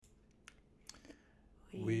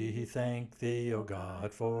We thank thee, O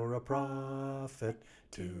God, for a prophet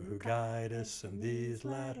to guide us in these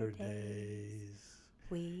latter days.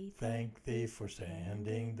 We Thank thee for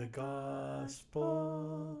sending the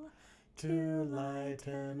gospel to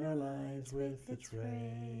lighten our lives with its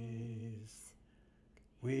rays.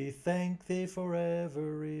 We thank thee for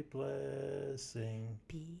every blessing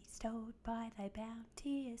bestowed by thy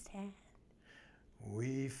bounteous hand.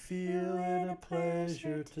 we feel it a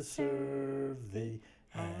pleasure to serve thee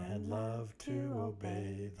and love to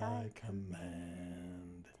obey thy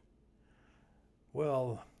command.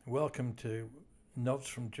 Well, welcome to Notes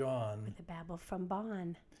from John. With a babble from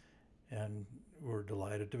Bon. And we're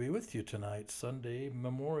delighted to be with you tonight, Sunday,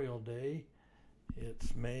 Memorial Day.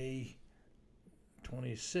 It's May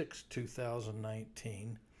 26,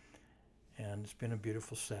 2019, and it's been a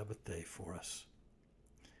beautiful Sabbath day for us.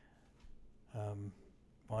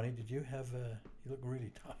 Bonnie, did you have you look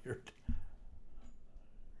really tired.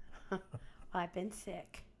 Well, I've been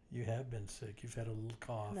sick. You have been sick. You've had a little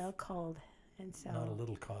cough. A little cold. And so Not a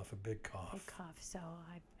little cough, a big cough. big cough. So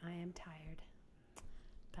I am tired.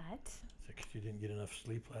 But Is it 'cause you didn't get enough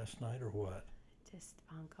sleep last night or what? just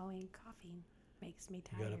ongoing coughing makes me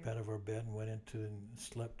You got tired. up out of our bed and went into and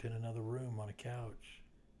slept in another room on a couch.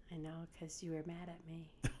 I know, because you were mad at me.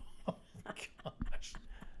 Oh, gosh.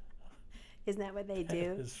 Isn't that what they That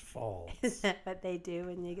do? is false. Is that what they do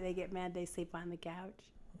when they get mad? They sleep on the couch?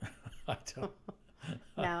 I don't.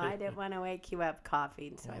 No, I didn't want to wake you up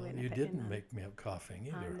coughing, so I Well, went you up didn't make me up coughing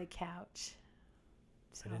either. on the couch.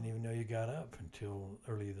 So, I didn't even know you got up until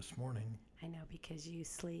early this morning, I know, because you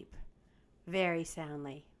sleep very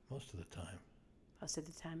soundly most of the time. most of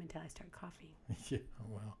the time until I start coughing. Yeah,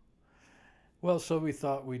 well. Well, so we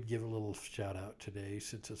thought we'd give a little shout out today,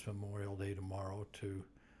 since it's Memorial Day tomorrow, to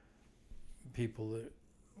people that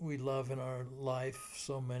we love in our life,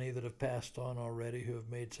 so many that have passed on already who have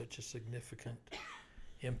made such a significant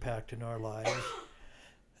impact in our lives,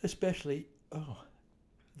 especially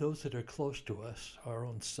those that are close to us, our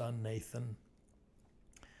own son Nathan,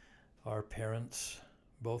 our parents,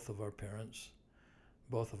 both of our parents,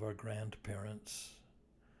 both of our grandparents,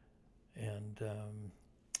 and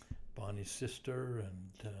Bonnie's sister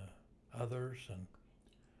and others,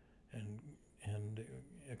 and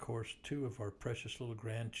of course 2 of our precious little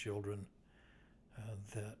grandchildren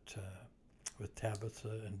that with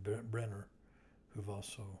Tabitha and Brenner, who've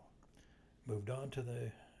also moved on to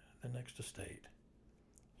the next estate.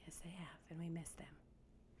 Yes, they have, and we miss them.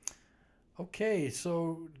 Okay,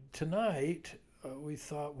 so tonight we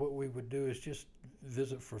thought what we would do is just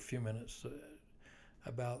visit for a few minutes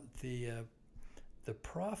about the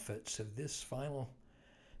prophets of this final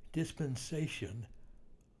dispensation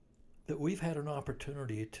that we've had an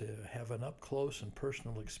opportunity to have an up-close and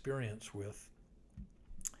personal experience with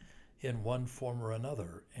in one form or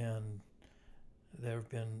another. And there have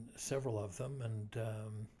been several of them,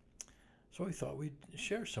 and so we thought we'd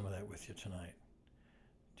share some of that with you tonight.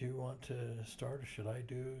 Do you want to start, or should I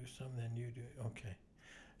do some, then you do? Okay.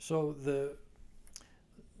 So the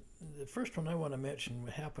first one I want to mention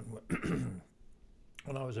happened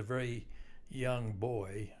when I was a very young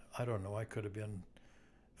boy. I don't know, I could have been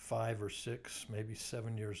 5 or 6, maybe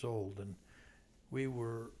 7 years old, and we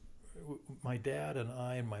were, my dad and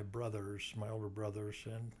I and my brothers, my older brothers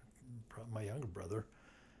and my younger brother,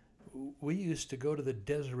 we used to go to the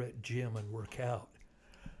Deseret gym and work out.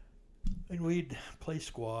 And we'd play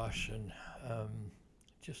squash and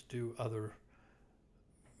just do other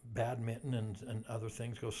badminton and other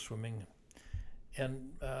things, go swimming. And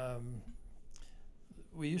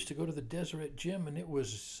we used to go to the Deseret gym, and it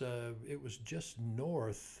was just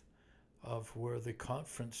north of where the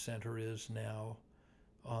conference center is now,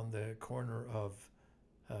 on the corner of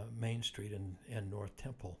Main Street and North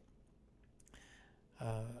Temple.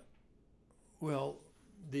 Well,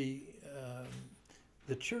 the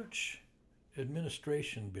church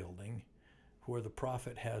administration building, where the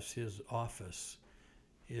prophet has his office,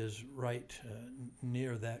 is right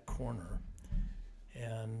near that corner,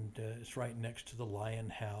 and it's right next to the Lion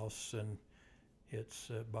House, and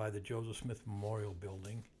it's by the Joseph Smith Memorial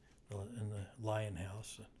Building in the Lion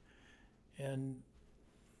House. And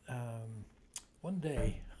one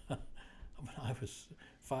day, when I was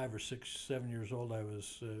 5 or 6, 7 years old, I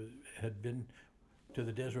had been to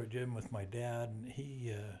the Deseret gym with my dad, and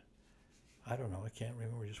he, I don't know, I can't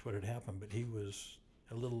remember just what had happened, but he was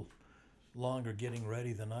a little longer getting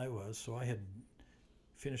ready than I was, so I had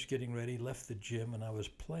finished getting ready, left the gym, and I was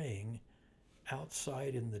playing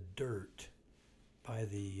outside in the dirt by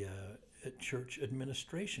the church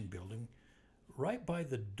administration building, right by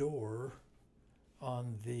the door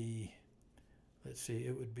on the, let's see,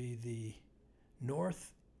 it would be the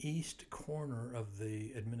northeast corner of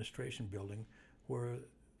the administration building where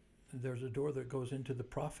there's a door that goes into the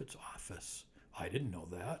prophet's office. I didn't know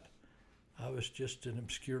that. I was just an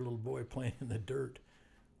obscure little boy playing in the dirt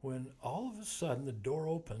when all of a sudden the door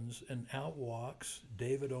opens and out walks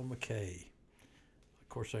David O. McKay. Of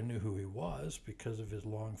course, I knew who he was because of his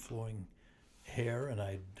long flowing hair, and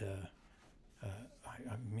I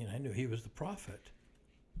knew he was the prophet.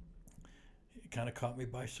 It kind of caught me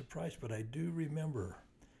by surprise, but I do remember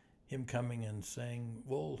him coming and saying,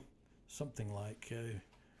 well, something like,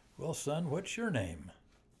 well, son, what's your name?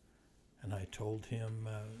 And I told him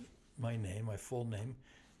my name, my full name.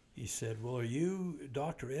 He said, well, are you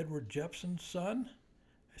Dr. Edward Jepson's son?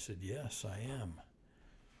 I said, yes, I am.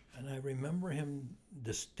 And I remember him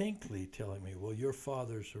distinctly telling me, well, your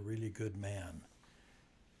father's a really good man.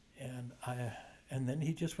 And then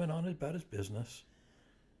he just went on about his business.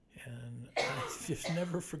 And I've just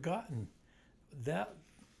never forgotten that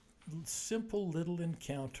simple little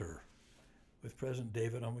encounter with President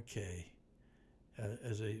David O. McKay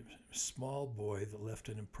as a small boy that left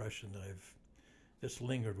an impression that's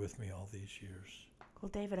lingered with me all these years. Well,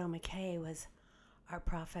 David O. McKay was our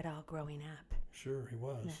prophet all growing up. Sure, he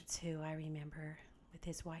was. That's who I remember with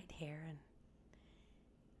his white hair, and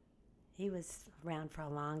he was around for a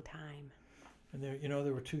long time. And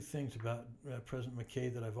there were two things about President McKay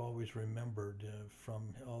that I've always remembered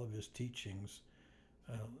from all of his teachings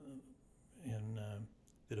that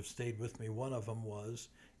have stayed with me. One of them was,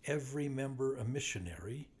 every member a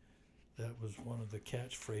missionary. That was one of the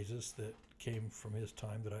catchphrases that came from his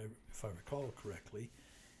time, if I recall correctly.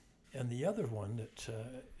 And the other one that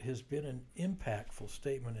has been an impactful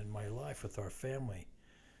statement in my life with our family,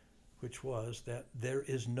 which was that there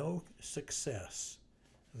is no success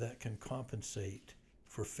that can compensate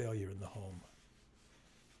for failure in the home.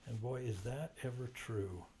 And boy, is that ever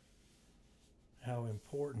true. How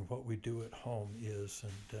important what we do at home is.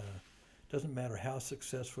 And it doesn't matter how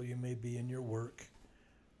successful you may be in your work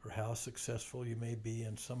or how successful you may be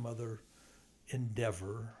in some other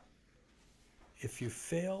endeavor. If you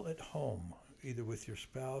fail at home, either with your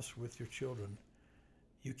spouse or with your children,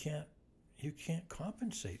 you can't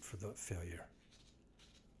compensate for that failure.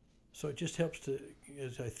 So it just helps to,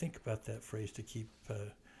 as I think about that phrase, to keep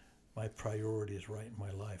my priorities right in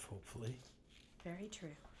my life, hopefully. Very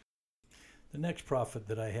true. The next prophet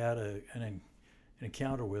that I had an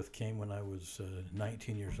encounter with came when I was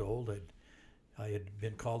 19 years old. I had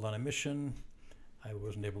been called on a mission. I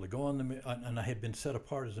wasn't able to go on and I had been set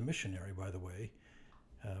apart as a missionary, by the way,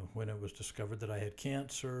 when it was discovered that I had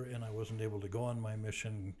cancer, and I wasn't able to go on my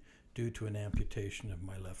mission due to an amputation of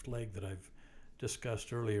my left leg that I've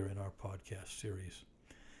discussed earlier in our podcast series.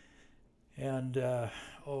 And that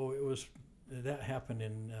happened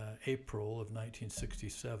in April of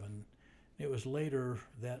 1967. It was later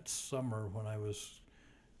that summer when I was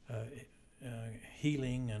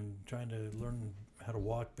healing and trying to learn how to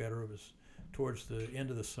walk better. It was towards the end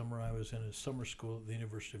of the summer. I was in a summer school at the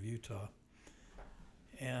University of Utah.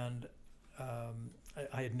 And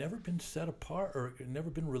I had never been set apart or never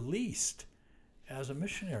been released as a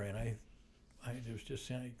missionary. And it was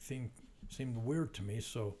just seemed weird to me.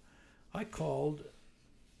 So I called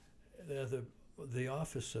the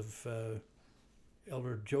office of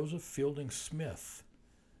Elder Joseph Fielding Smith.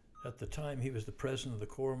 At the time, he was the president of the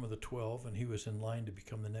Quorum of the 12, and he was in line to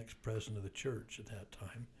become the next president of the church at that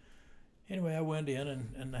time. Anyway, I went in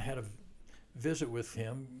and I had a visit with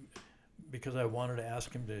him because I wanted to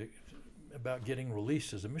ask him about getting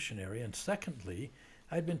released as a missionary. And secondly,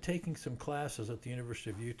 I'd been taking some classes at the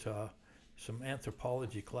University of Utah, some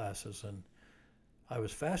anthropology classes, and I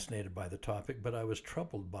was fascinated by the topic, but I was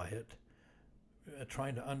troubled by it,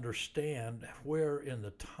 trying to understand where in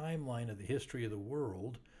the timeline of the history of the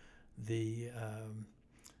world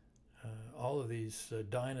all of these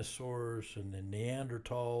dinosaurs and the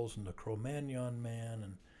Neanderthals and the Cro-Magnon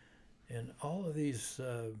man and all of these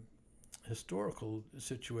historical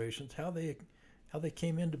situations, how they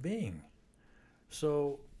came into being.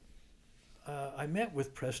 So I met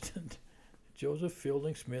with President Joseph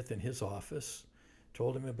Fielding Smith in his office,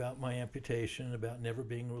 told him about my amputation, about never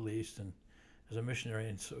being released and as a missionary,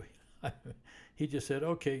 and so he just said,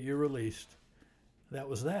 okay, you're released. That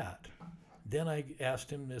was that. Then I asked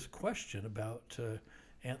him this question about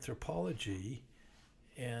anthropology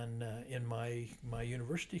and in my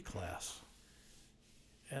university class.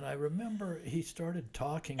 And I remember he started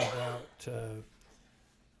talking about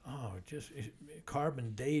just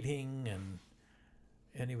carbon dating,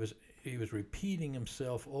 and he was repeating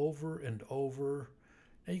himself over and over.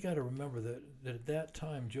 Now you got to remember that at that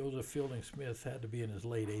time Joseph Fielding Smith had to be in his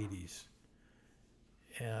late 80s,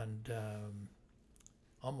 and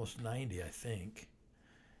almost 90, I think.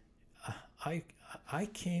 I, I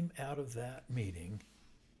came out of that meeting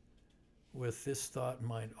with this thought in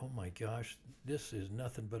mind, oh my gosh, this is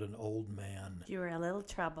nothing but an old man. You were a little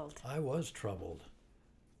troubled. I was troubled.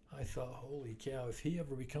 I thought, holy cow, if he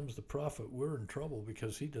ever becomes the prophet, we're in trouble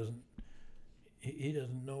because he doesn't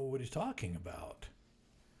know what he's talking about.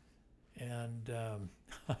 And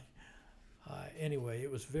anyway,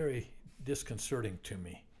 it was very disconcerting to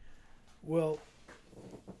me. Well,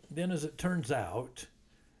 then as it turns out,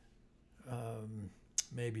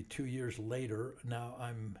 maybe 2 years later, now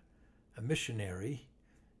I'm a missionary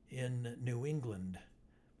in New England.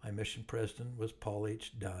 My mission president was Paul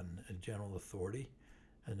H. Dunn, a general authority,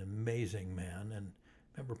 an amazing man. And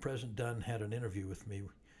remember, President Dunn had an interview with me,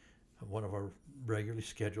 one of our regularly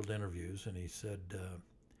scheduled interviews, and he said,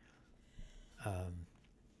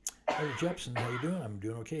 Elder Jepson, how you doing? I'm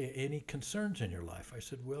doing okay. Any concerns in your life? I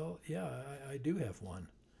said, well, yeah, I do have one.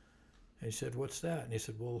 And he said, what's that? And he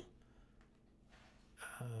said, well,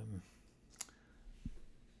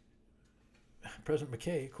 President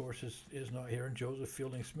McKay, of course, is not here, and Joseph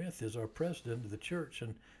Fielding Smith is our president of the church,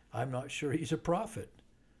 and I'm not sure he's a prophet.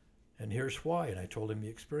 And here's why. And I told him the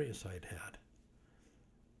experience I'd had.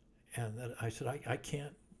 And that I said, I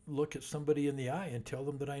can't look at somebody in the eye and tell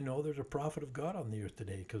them that I know there's a prophet of God on the earth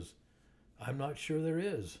today, because I'm not sure there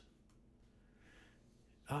is.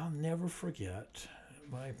 I'll never forget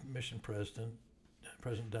my mission president,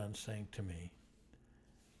 President Dunn, saying to me,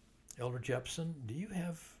 Elder Jepson, do you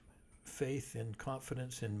have faith and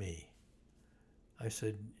confidence in me? I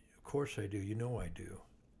said, of course I do. You know I do.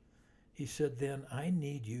 He said, then I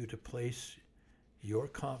need you to place your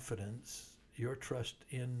confidence, your trust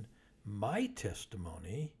in my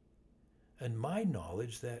testimony and my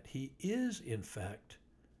knowledge that he is, in fact,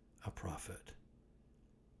 a prophet.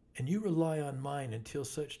 And you rely on mine until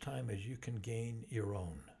such time as you can gain your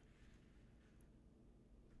own.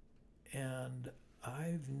 And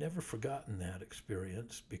I've never forgotten that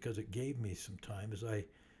experience, because it gave me some time, as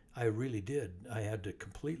I really did. I had to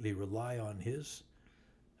completely rely on his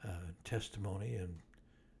testimony and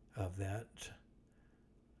of that.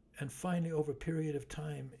 And finally, over a period of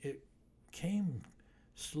time, it came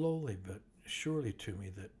slowly but surely to me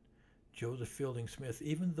that Joseph Fielding Smith,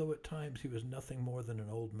 even though at times he was nothing more than an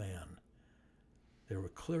old man, there were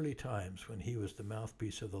clearly times when he was the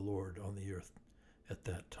mouthpiece of the Lord on the earth at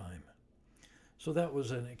that time. So that was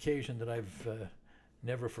an occasion that I've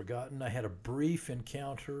never forgotten. I had a brief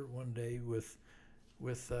encounter one day with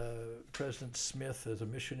President Smith as a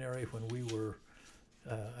missionary when we were.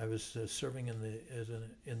 I was serving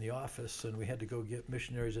in the office, and we had to go get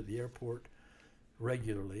missionaries at the airport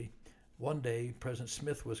regularly. One day, President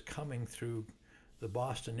Smith was coming through the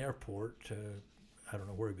Boston airport. I don't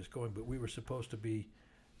know where he was going, but we were supposed to be,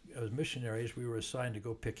 as missionaries, we were assigned to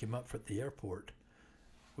go pick him up at the airport,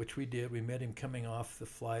 which we did. We met him coming off the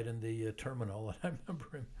flight in the terminal, and I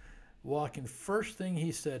remember him walking. First thing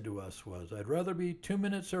he said to us was, I'd rather be 2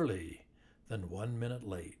 minutes early than 1 minute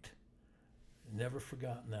late. Never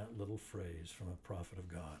forgotten that little phrase from a prophet of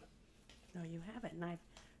God. No, you haven't, and I've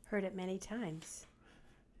heard it many times.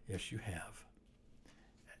 Yes, you have.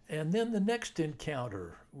 And then the next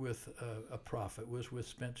encounter with a prophet was with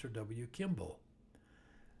Spencer W. Kimball.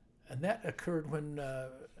 And that occurred when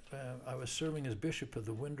I was serving as bishop of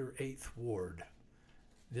the Winder 8th Ward.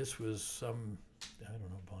 This was some, I don't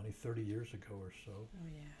know, Bonnie, 30 years ago or so. Oh,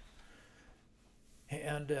 yeah.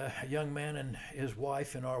 And a young man and his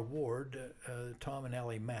wife in our ward, Tom and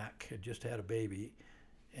Allie Mack, had just had a baby.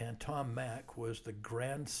 And Tom Mack was the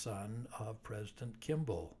grandson of President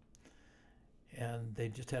Kimball. And they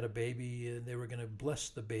just had a baby, and they were going to bless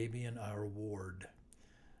the baby in our ward.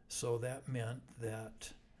 So that meant that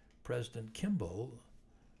President Kimball,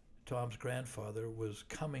 Tom's grandfather, was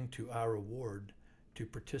coming to our ward to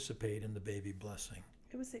participate in the baby blessing.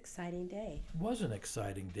 It was an exciting day. It was an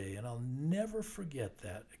exciting day, and I'll never forget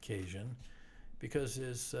that occasion, because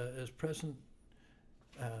as President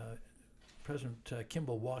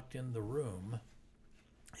Kimball walked in the room,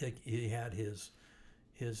 he had his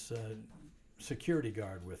security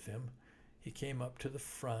guard with him. He came up to the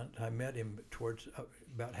front. I met him towards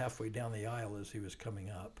about halfway down the aisle as he was coming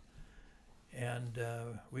up, and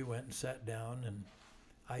we went and sat down, and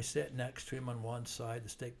I sat next to him on one side, the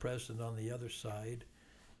stake president on the other side,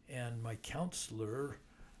 and my counselor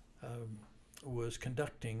was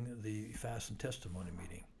conducting the fast and testimony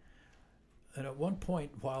meeting. And at one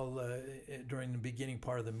point, while during the beginning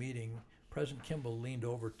part of the meeting, President Kimball leaned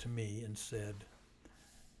over to me and said,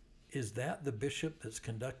 "Is that the bishop that's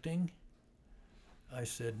conducting?" I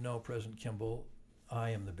said, "No, President Kimball, I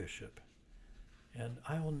am the bishop." And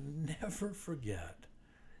I will never forget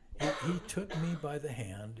he took me by the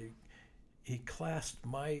hand. He clasped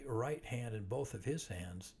my right hand in both of his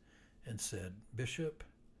hands and said, "Bishop,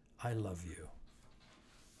 I love you."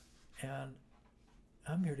 And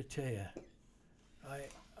I'm here to tell you,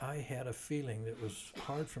 I had a feeling that was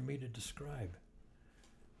hard for me to describe,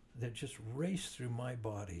 that just raced through my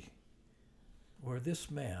body, where this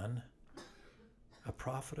man, a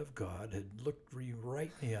prophet of God, had looked me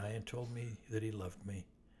right in the eye and told me that he loved me.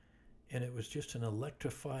 And it was just an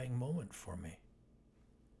electrifying moment for me.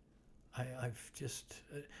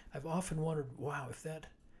 I've often wondered, wow,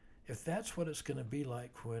 if that's what it's going to be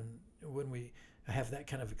like when we have that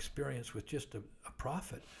kind of experience with just a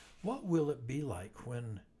prophet, what will it be like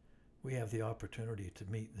when we have the opportunity to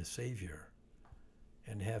meet the Savior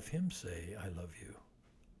and have him say, "I love you"?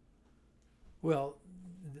 Well,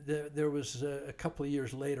 there was a couple of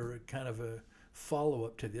years later, kind of a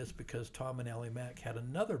follow-up to this, because Tom and Allie Mack had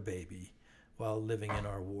another baby while living in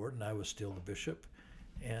our ward, and I was still the bishop.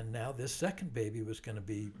 And now this second baby was going to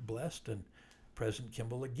be blessed, and President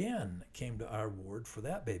Kimball again came to our ward for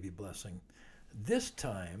that baby blessing. This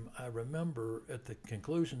time, I remember at the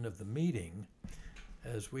conclusion of the meeting,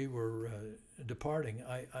 as we were departing,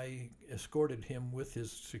 I escorted him with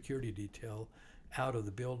his security detail out of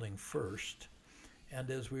the building first. And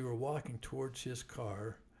as we were walking towards his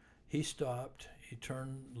car, he stopped, he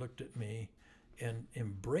turned, looked at me, and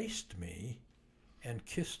embraced me and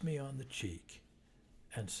kissed me on the cheek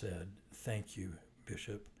and said, "Thank you,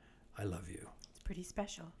 Bishop. I love you." It's pretty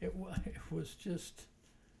special. It was just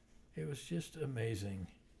amazing.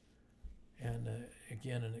 And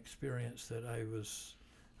again, an experience that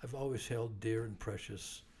I've always held dear and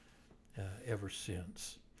precious ever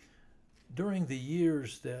since. During the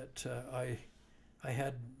years that I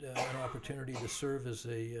had an opportunity to serve as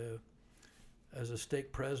a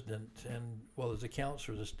stake president, and as a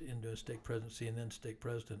counselor into a stake presidency and then stake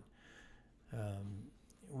president,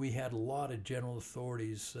 we had a lot of general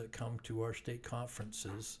authorities come to our stake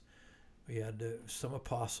conferences. We had some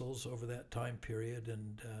apostles over that time period,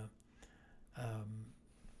 and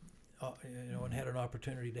and had an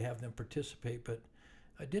opportunity to have them participate. But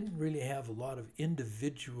I didn't really have a lot of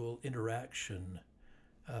individual interaction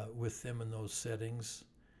with them in those settings.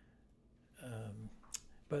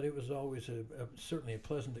 But it was always certainly a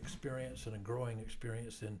pleasant experience and a growing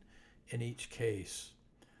experience in each case.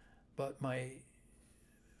 But my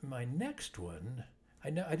next one,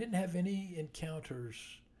 I didn't have any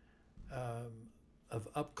encounters of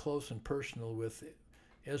up close and personal with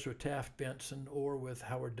Ezra Taft Benson or with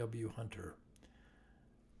Howard W. Hunter.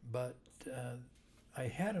 But I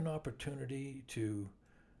had an opportunity to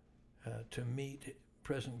meet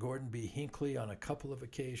President Gordon B. Hinckley on a couple of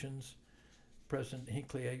occasions. President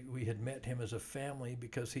Hinckley, we had met him as a family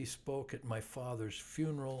because he spoke at my father's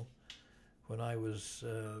funeral when I was,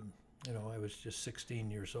 I was just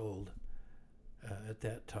 16 years old at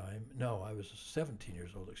that time. No, I was 17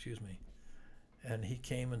 years old, excuse me. And he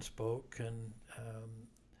came and spoke, and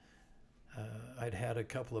I'd had a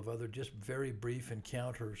couple of other just very brief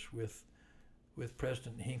encounters with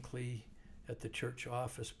President Hinckley at the church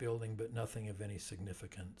office building, but nothing of any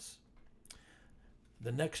significance.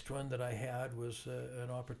 The next one that I had was an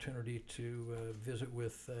opportunity to visit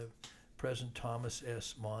with President Thomas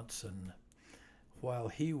S. Monson while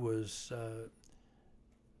he was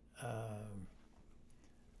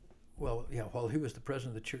while he was the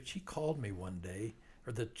president of the church. He called me one day,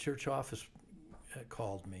 or the church office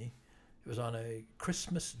called me. It was on a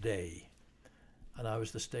Christmas day, and I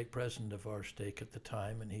was the stake president of our stake at the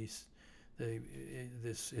time, and his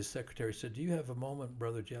secretary said, "Do you have a moment,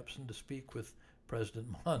 Brother Jepson, to speak with President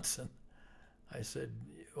Monson?" I said,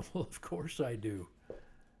 "Well, of course I do."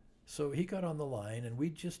 So he got on the line, and we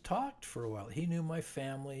just talked for a while. He knew my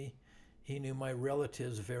family, he knew my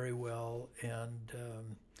relatives very well, and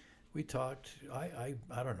we talked, I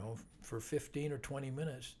don't know, for 15 or 20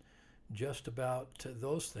 minutes just about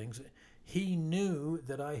those things. He knew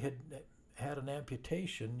that I had an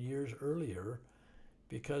amputation years earlier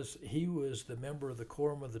because he was the member of the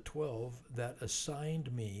Quorum of the 12 that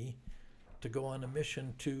assigned me to go on a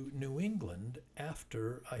mission to New England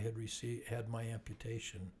after I had my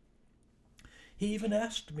amputation. He even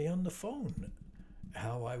asked me on the phone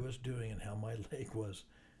how I was doing and how my leg was.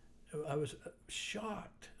 I was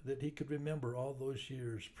shocked that he could remember all those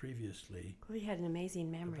years previously. Well, he had an amazing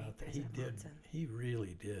memory. He did. Monson. He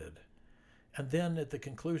really did. And then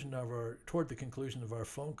toward the conclusion of our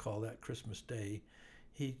phone call that Christmas Day,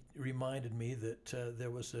 he reminded me that there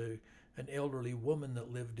was an elderly woman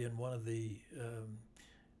that lived in one of the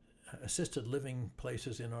assisted living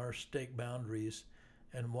places in our stake boundaries,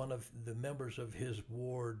 and one of the members of his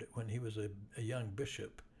ward, when he was a young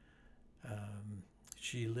bishop,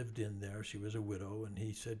 she lived in there. She was a widow, and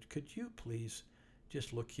he said, "Could you please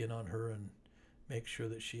just look in on her and make sure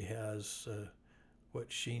that she has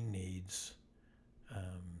what she needs?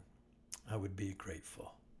 I would be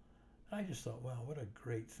grateful." I just thought, wow, what a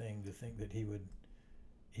great thing to think that he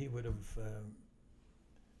would have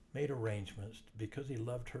made arrangements because he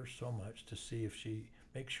loved her so much to see if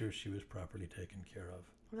make sure she was properly taken care of.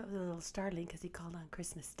 That was a little startling because he called on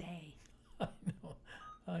Christmas Day.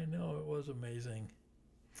 I know, it was amazing.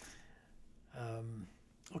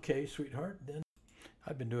 Okay, sweetheart, then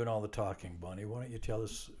I've been doing all the talking, Bonnie. Why don't you tell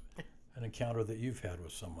us an encounter that you've had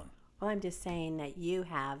with someone? Well, I'm just saying that you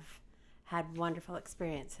have had wonderful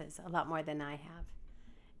experiences, a lot more than I have.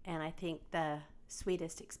 And I think the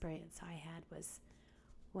sweetest experience I had was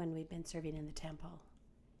when we've been serving in the temple.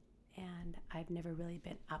 And I've never really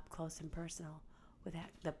been up close and personal with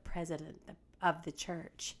the president of the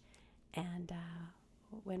church. And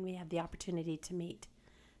when we have the opportunity to meet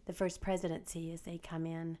the First Presidency as they come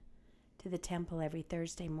in to the temple every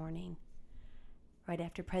Thursday morning, right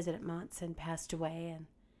after President Monson passed away and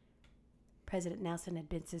President Nelson had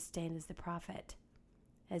been sustained as the prophet.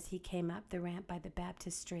 As he came up the ramp by the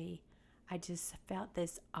baptistry, I just felt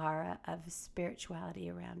this aura of spirituality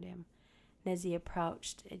around him. And as he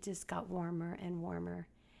approached, it just got warmer and warmer.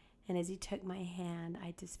 And as he took my hand,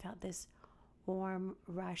 I just felt this warmth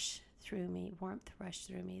rush through me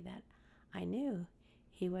that I knew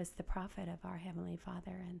he was the prophet of our Heavenly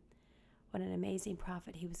Father, and what an amazing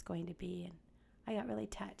prophet he was going to be. And I got really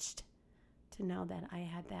touched to know that I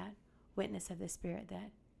had that witness of the Spirit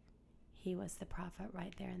that he was the prophet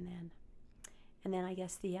right there and then. And then I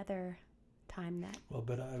guess the other time that... Well,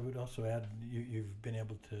 but I would also add, you've been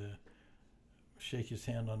able to shake his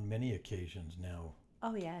hand on many occasions now.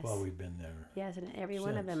 Oh, yes. While we've been there. Yes, and every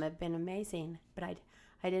one of them have been amazing. But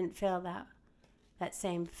I didn't feel that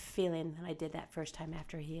same feeling that I did that first time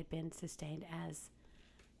after he had been sustained as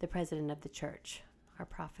the president of the church, our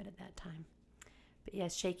prophet at that time. But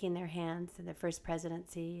yes, shaking their hands in the First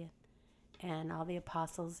Presidency and all the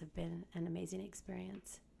apostles have been an amazing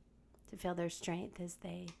experience. To feel their strength as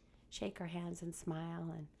they shake our hands and smile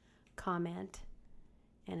and comment.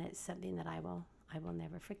 And it's something that I will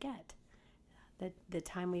never forget. The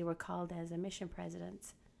time we were called as a mission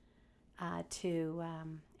presidents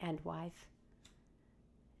and wife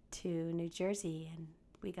to New Jersey, and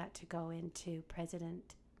we got to go into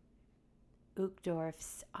President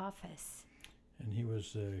Uchtdorf's office. And he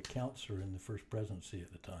was a counselor in the First Presidency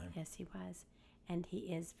at the time. Yes, he was. And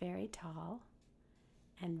he is very tall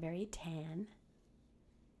and very tan.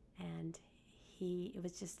 And it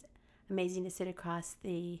was just amazing to sit across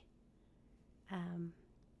the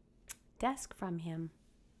desk from him.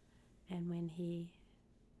 And when he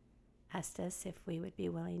asked us if we would be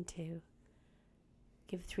willing to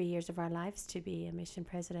give 3 years of our lives to be a mission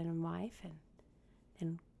president and wife, and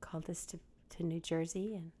then called us to New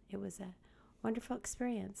Jersey, and it was a wonderful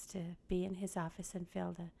experience to be in his office and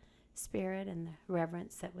feel the spirit and the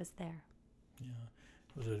reverence that was there.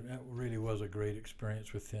 Yeah, it really was a great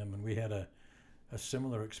experience with him, and we had a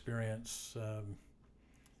similar experience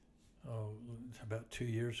about 2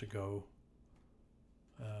 years ago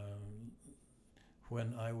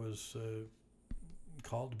when I was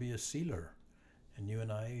called to be a sealer, and you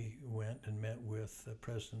and I went and met with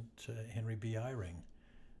President Henry B. Eyring,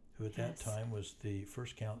 who at that time was the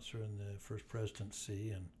first counselor in the First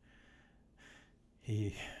Presidency, and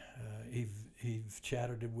he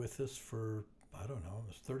chatted with us for, I don't know, it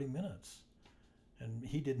was 30 minutes, and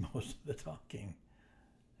he did most of the talking.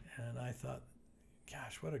 And I thought,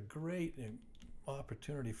 gosh, what a great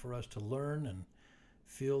opportunity for us to learn and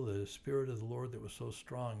feel the Spirit of the Lord that was so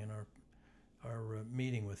strong in our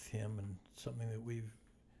meeting with him, and something that we've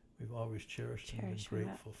always cherished and been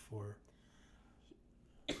grateful for.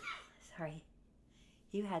 Sorry.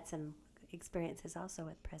 You had some experiences also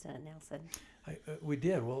with President Nelson. We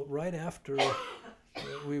did. Well, right after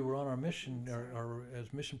we were on our mission, or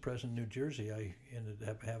as mission president in New Jersey, I ended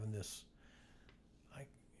up having this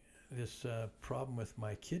problem with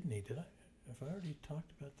my kidney. Have I already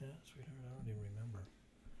talked about that, sweetheart? I don't even remember.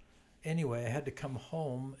 Anyway, I had to come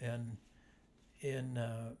home, and in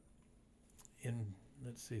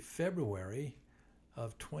February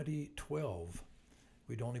of 2012,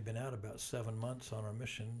 we'd only been out about 7 months on our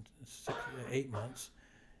mission, 8 months,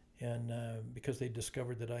 and because they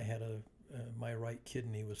discovered that I had my right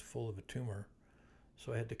kidney was full of a tumor,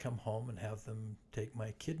 so I had to come home and have them take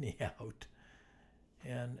my kidney out.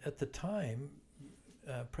 And at the time,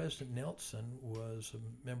 President Nelson was a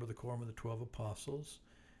member of the Quorum of the 12 Apostles,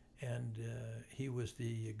 and he was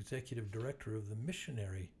the executive director of the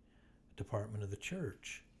missionary department of the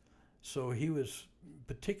church. So he was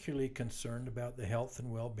particularly concerned about the health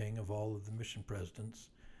and well-being of all of the mission presidents.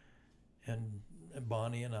 And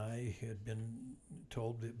Bonnie and I had been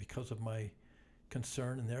told that because of my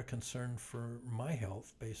concern and their concern for my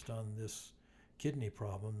health based on this kidney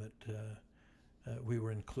problem that we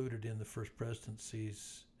were included in the First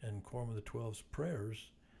Presidency's and Quorum of the Twelve's prayers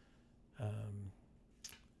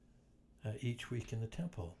each week in the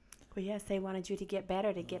temple. Well, yes, they wanted you to get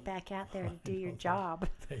better, to get back out there and do your job.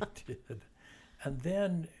 They did. And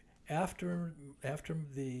then after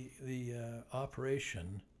the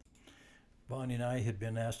operation, Bonnie and I had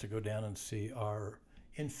been asked to go down and see our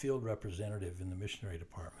in-field representative in the missionary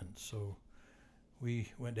department. So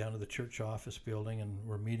we went down to the church office building and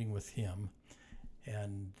were meeting with him.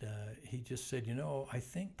 And he just said, I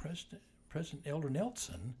think President Elder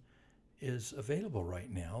Nelson is available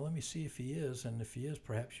right now. Let me see if he is. And if he is,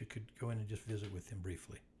 perhaps you could go in and just visit with him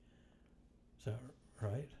briefly. Is that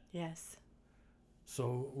right? Yes.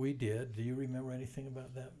 So we did. Do you remember anything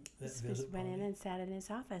about that Just visit? went in and sat in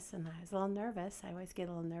his office, and I was a little nervous. I always get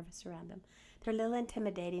a little nervous around them. They're a little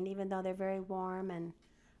intimidating, even though they're very warm and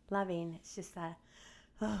loving. It's just that,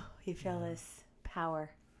 you feel this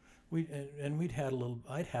power. I'd had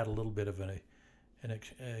a little bit of an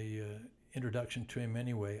introduction to him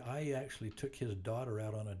anyway. I actually took his daughter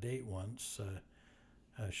out on a date once,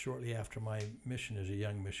 shortly after my mission as a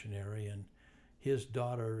young missionary, and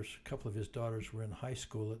a couple of his daughters were in high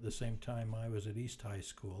school at the same time I was at East High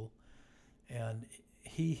School, and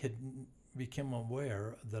he had become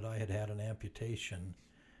aware that I had had an amputation,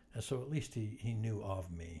 and so at least he knew of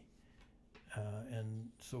me. And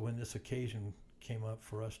so when this occasion came up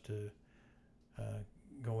for us to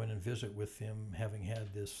go in and visit with him, having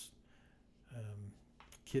had this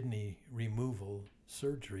kidney removal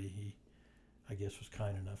surgery, he, I guess, was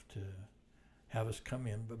kind enough to have us come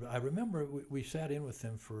in. But I remember we sat in with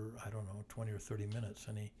him for, 20 or 30 minutes,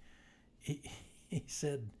 and he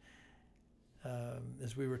said,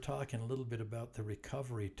 as we were talking a little bit about the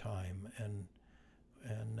recovery time, and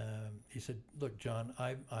he said, "Look, John,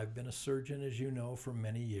 I've been a surgeon, as you know, for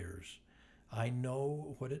many years. I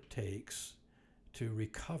know what it takes to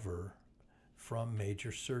recover from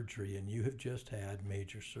major surgery, and you have just had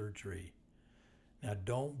major surgery. Now,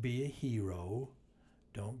 don't be a hero.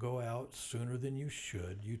 Don't go out sooner than you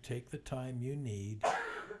should. You take the time you need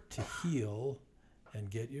to heal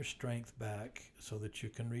and get your strength back so that you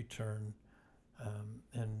can return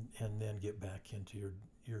and then get back into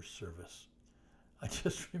your service." I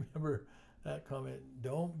just remember that comment.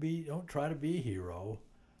 Don't try to be a hero.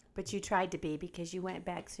 But you tried to be, because you went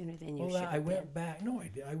back sooner than you should. Well, I went back. No, I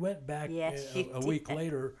did. I went back Yes, a week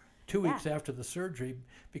later, 2 Yeah. weeks after the surgery,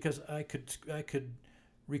 because I could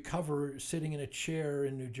recover sitting in a chair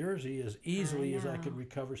in New Jersey as easily as I could know.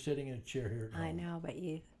 recover sitting in a chair here at home. I know, but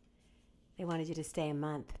they wanted you to stay a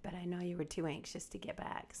month, but I know you were too anxious to get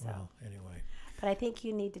back. So, Well, anyway. but I think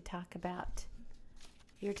you need to talk about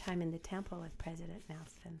your time in the temple with President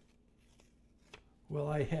Nelson. Well,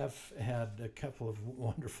 I have had a couple of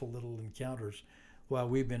wonderful little encounters while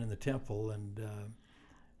we've been in the temple, and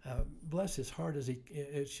bless his heart,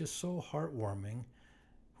 it's just so heartwarming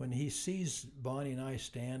when he sees Bonnie and I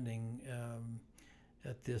standing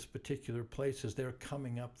at this particular place as they're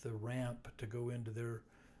coming up the ramp to go into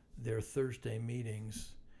their Thursday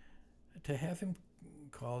meetings, to have him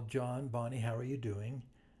call, "John, Bonnie, how are you doing?"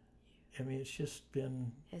 I mean, it's just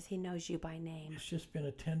been... As he knows you by name. It's just been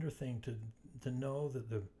a tender thing to know that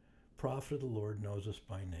the prophet of the Lord knows us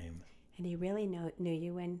by name. And he really knew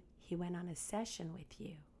you when he went on a session with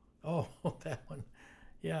you. Oh, that one.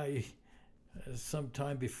 Yeah, some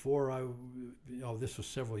time before this was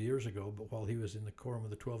several years ago, but while he was in the Quorum of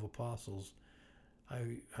the 12 Apostles,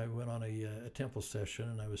 I went on a temple session,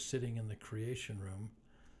 and I was sitting in the creation room,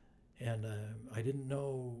 and I didn't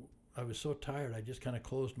know, I was so tired, I just kind of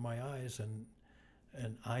closed my eyes, and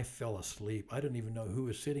I fell asleep. I didn't even know who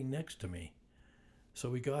was sitting next to me. So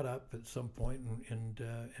we got up at some point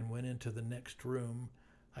and went into the next room.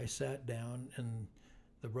 I sat down, and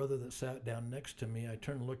the brother that sat down next to me, I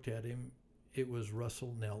turned and looked at him. It was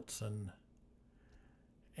Russell Nelson.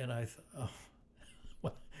 And I thought,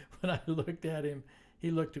 when I looked at him, he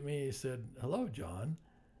looked at me, he said, "Hello, John."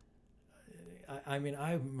 I mean,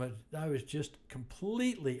 I was just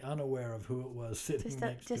completely unaware of who it was sitting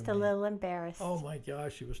next to me. Just a little embarrassed. Oh my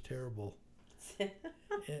gosh, it was terrible.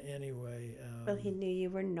 Anyway. Well, he knew you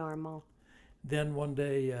were normal. Then one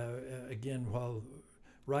day, again,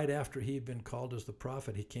 right after he'd been called as the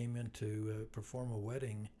prophet, he came in to perform a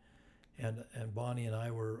wedding, and Bonnie and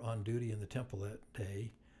I were on duty in the temple that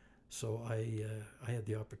day, so I had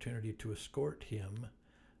the opportunity to escort him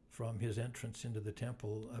from his entrance into the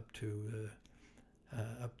temple up to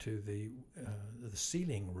the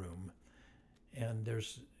sealing room, and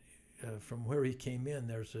there's from where he came in,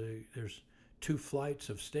 there's 2 flights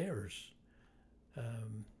of stairs. I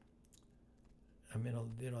mean,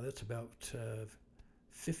 that's about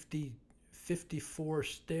 54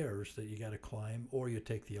 stairs that you got to climb, or you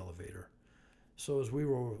take the elevator. So as we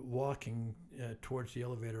were walking towards the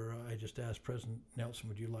elevator, I just asked President Nelson,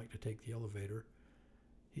 would you like to take the elevator?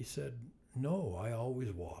 He said, no, I always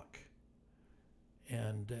walk.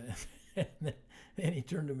 And, and then he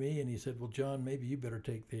turned to me and he said, well, John, maybe you better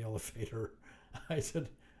take the elevator. I said,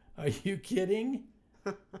 are you kidding?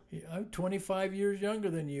 I'm 25 years younger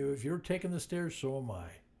than you. If you're taking the stairs, so am I.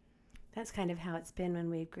 That's kind of how it's been when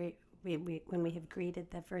when we have greeted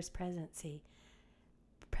the first presidency.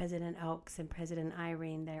 President Oaks and President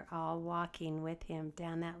Irene, they're all walking with him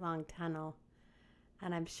down that long tunnel.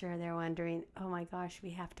 And I'm sure they're wondering, oh my gosh, we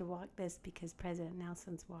have to walk this because President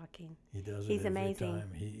Nelson's walking. He does He's it every amazing.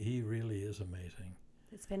 time. He really is amazing.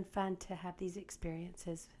 It's been fun to have these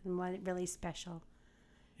experiences and really special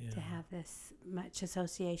Yeah. to have this much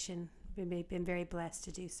association. We've been very blessed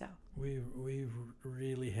to do so. We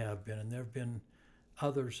really have been, and there have been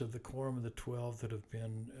others of the Quorum of the 12 that have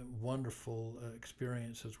been wonderful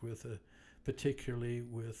experiences with, particularly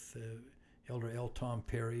with Elder L. Tom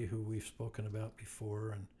Perry, who we've spoken about before,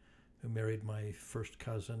 and who married my first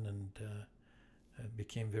cousin and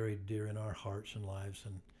became very dear in our hearts and lives,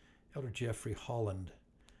 and Elder Jeffrey Holland,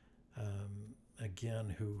 again,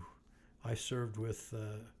 who I served with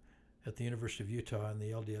at the University of Utah in the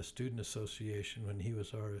LDS Student Association when he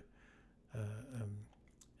was our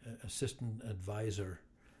assistant advisor,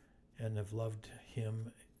 and have loved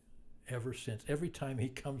him ever since. Every time he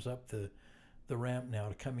comes up the ramp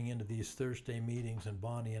now, coming into these Thursday meetings, and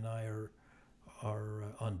Bonnie and I are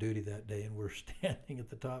on duty that day, and we're standing at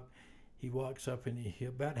the top. He walks up, and he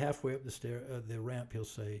about halfway up the ramp, he'll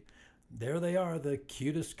say, "There they are, the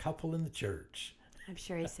cutest couple in the church." I'm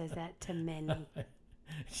sure he says that to many. It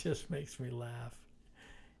just makes me laugh.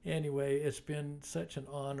 Anyway, it's been such an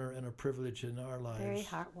honor and a privilege in our lives. Very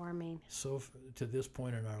heartwarming. So to this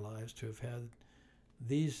point in our lives, to have had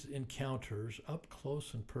these encounters up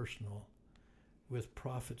close and personal with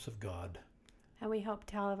prophets of God. And we hope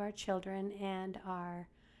to all of our children and our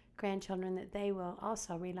grandchildren that they will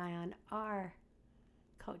also rely on our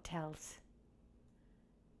coattails,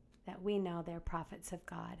 that we know they're prophets of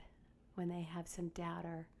God when they have some doubt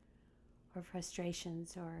or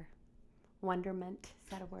frustrations or wonderment. Is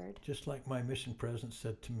that a word? Just like my mission president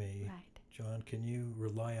said to me, Right. John, can you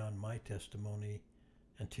rely on my testimony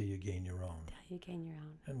until you gain your own? Until you gain your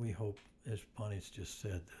own. And we hope, as Bonnie's just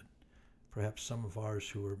said, that perhaps some of ours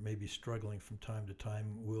who are maybe struggling from time to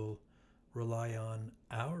time will rely on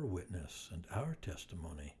our witness and our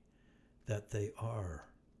testimony that they are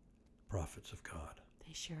prophets of God.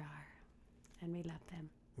 They sure are. And we love them.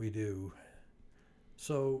 We do.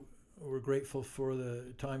 So we're grateful for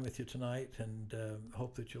the time with you tonight, and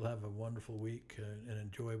hope that you'll have a wonderful week, an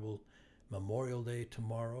enjoyable Memorial Day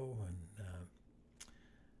tomorrow. And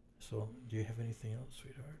so, do you have anything else,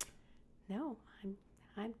 sweetheart? No,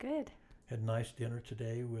 I'm good. Had a nice dinner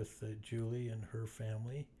today with Julie and her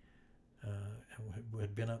family. We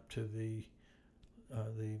had been up to the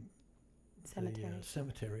Cemetery.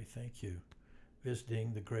 cemetery. Thank you.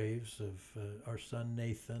 Visiting the graves of our son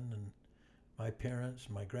Nathan and my parents,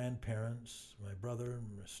 my grandparents, my brother,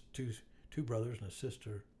 two brothers and a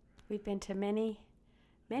sister. We've been to many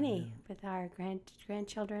Yeah. with our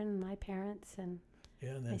grandchildren and my parents and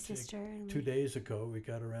And my then sister. And 2 days ago, we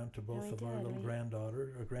got around to both we of our did.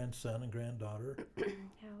 little grandson and granddaughter,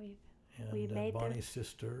 We made and the- Bonnie's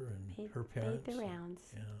sister and her parents. made the rounds.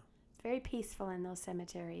 Yeah, It's very peaceful in those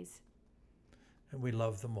cemeteries. and we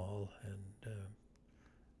love them all, and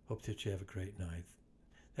hope that you have a great night.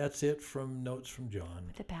 That's it from Notes from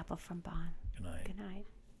John. The babble from Bonn. Good night. Good night.